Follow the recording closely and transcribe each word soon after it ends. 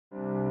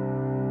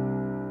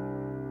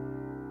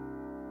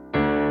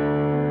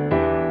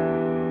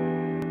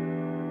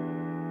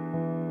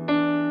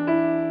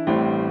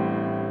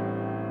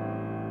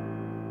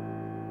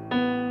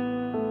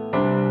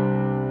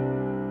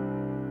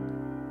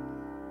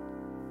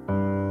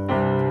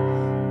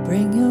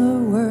Bring your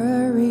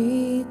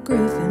worry,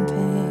 grief, and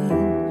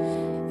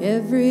pain,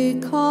 every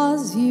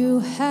cause you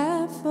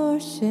have for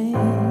shame.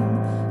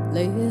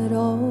 Lay it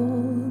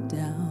all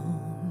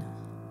down,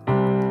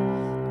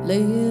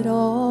 lay it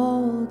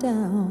all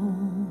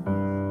down.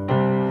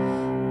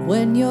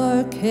 When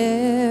your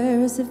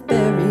cares have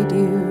buried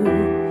you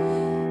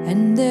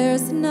and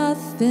there's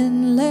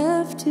nothing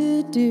left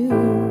to do,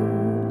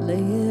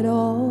 lay it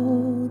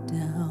all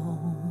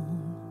down,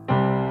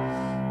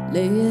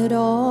 lay it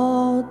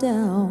all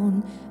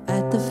down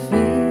at the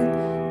feet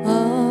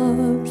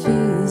of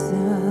Jesus.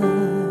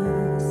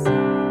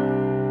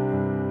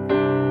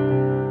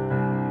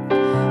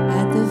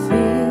 At the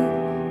feet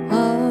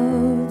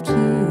of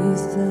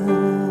Jesus.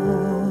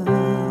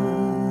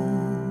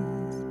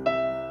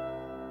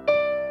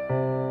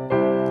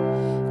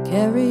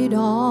 Carried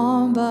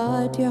on,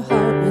 but your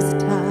heart was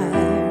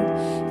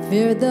tired,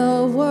 feared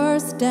the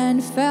worst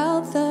and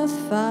felt the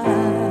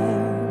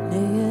fire.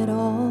 Lay it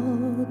all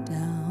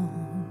down,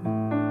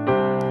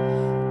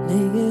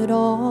 lay it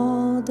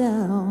all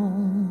down.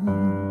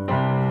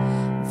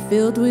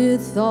 Filled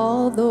with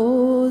all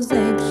those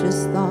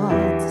anxious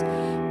thoughts,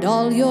 and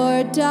all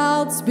your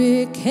doubts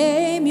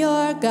became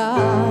your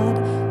God.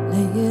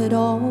 Lay it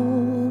all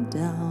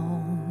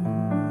down,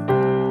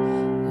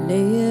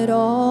 lay it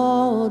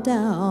all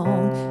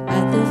down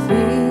at the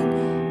feet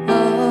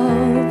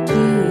of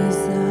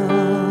Jesus.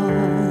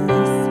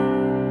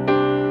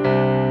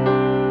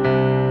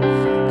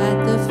 At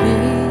the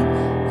feet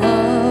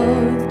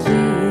of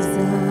Jesus.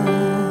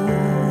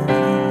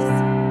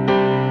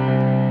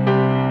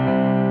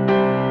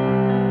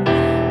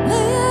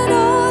 Lay it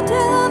all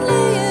down,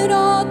 lay it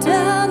all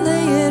down,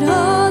 lay it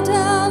all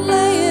down,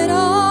 lay it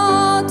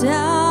all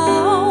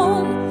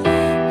down.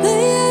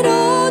 Lay it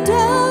all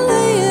down,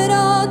 lay it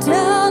all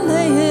down,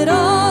 lay it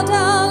all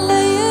down,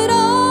 lay it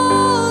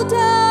all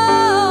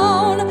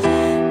down.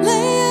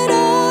 Lay it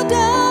all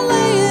down,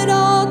 lay it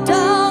all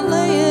down,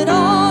 lay it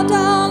all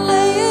down,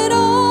 lay it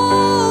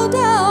all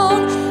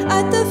down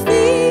at the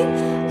feet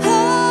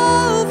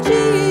of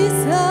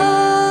Jesus.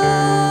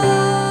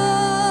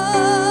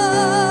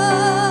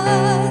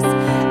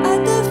 At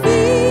the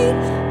feet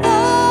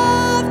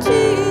of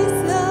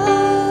Jesus.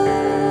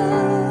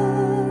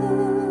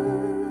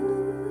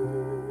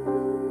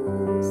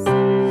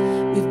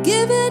 We've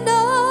given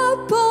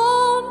up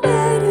on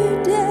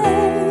better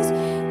days.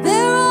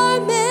 There are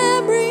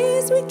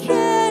memories we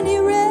can't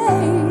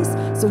erase.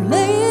 So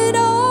lay it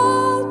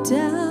all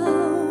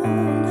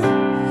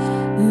down,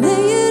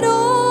 lay it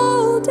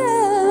all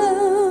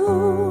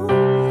down.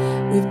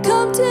 We've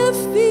come to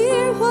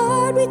fear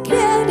what we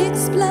can't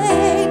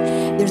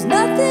explain. There's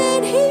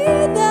nothing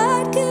here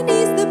that can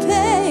ease the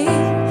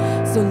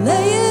pain. So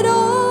lay it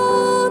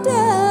all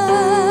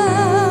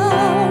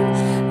down,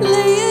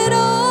 lay it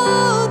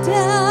all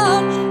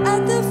down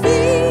at the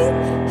feet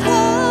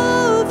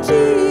of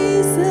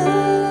Jesus.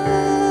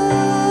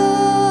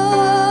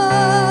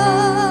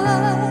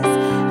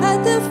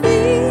 At the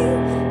feet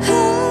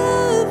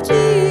of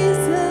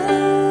Jesus.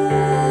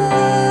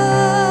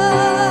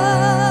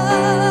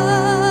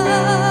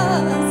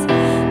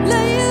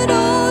 Lay it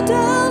all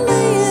down,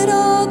 lay it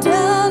all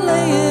down,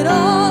 lay it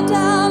all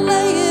down,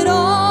 lay it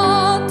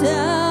all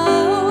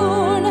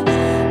down.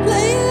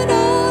 Lay it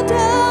all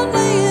down,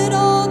 lay it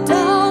all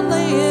down,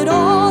 lay it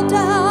all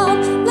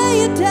down,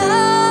 lay it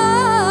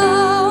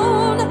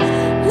down.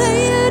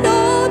 Lay it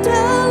all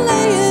down,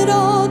 lay it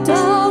all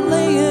down,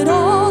 lay it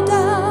all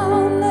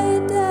down, lay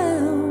it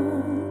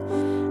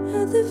down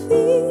at the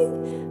feet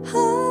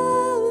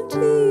of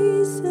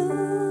Jesus.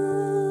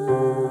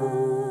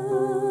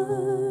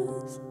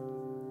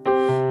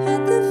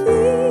 At the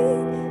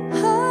feet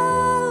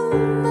of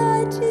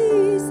my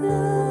Jesus.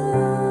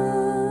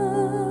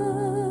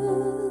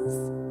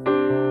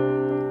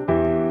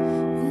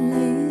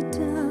 Lay it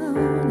down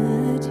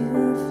at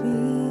your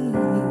feet.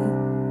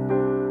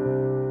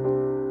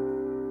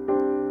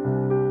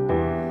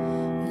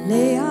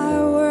 Lay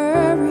our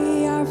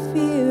worry, our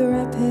fear,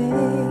 our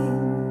pain.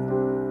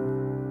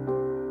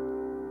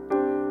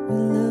 We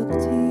look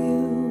to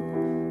you,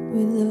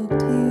 we look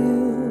to you.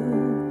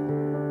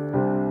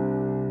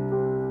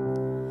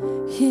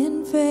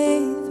 In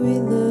faith we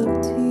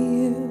look to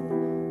you,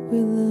 we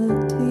look